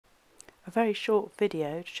a very short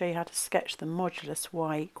video to show you how to sketch the modulus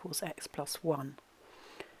y equals x plus 1.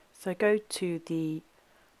 So go to the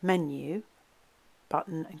menu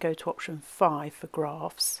button and go to option 5 for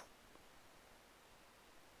graphs.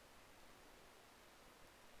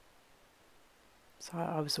 So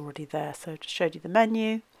I was already there, so I just showed you the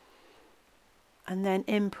menu. And then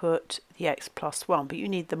input the x plus 1, but you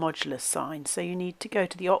need the modulus sign, so you need to go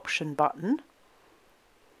to the option button.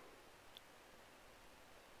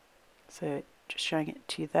 So just showing it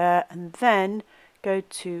to you there, and then go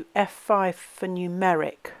to F5 for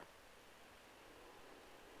numeric,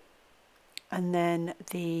 and then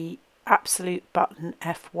the absolute button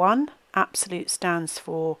F1. Absolute stands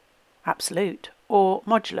for absolute or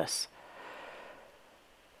modulus.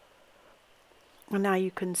 And now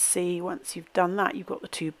you can see once you've done that, you've got the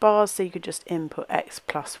two bars, so you could just input x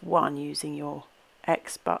plus 1 using your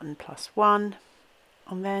x button plus 1,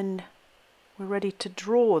 and then we're ready to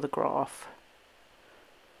draw the graph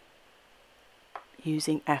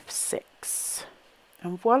using F6.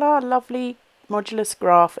 And voila, lovely modulus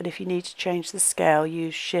graph. And if you need to change the scale,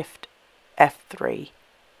 use Shift F3.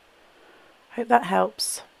 Hope that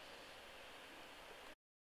helps.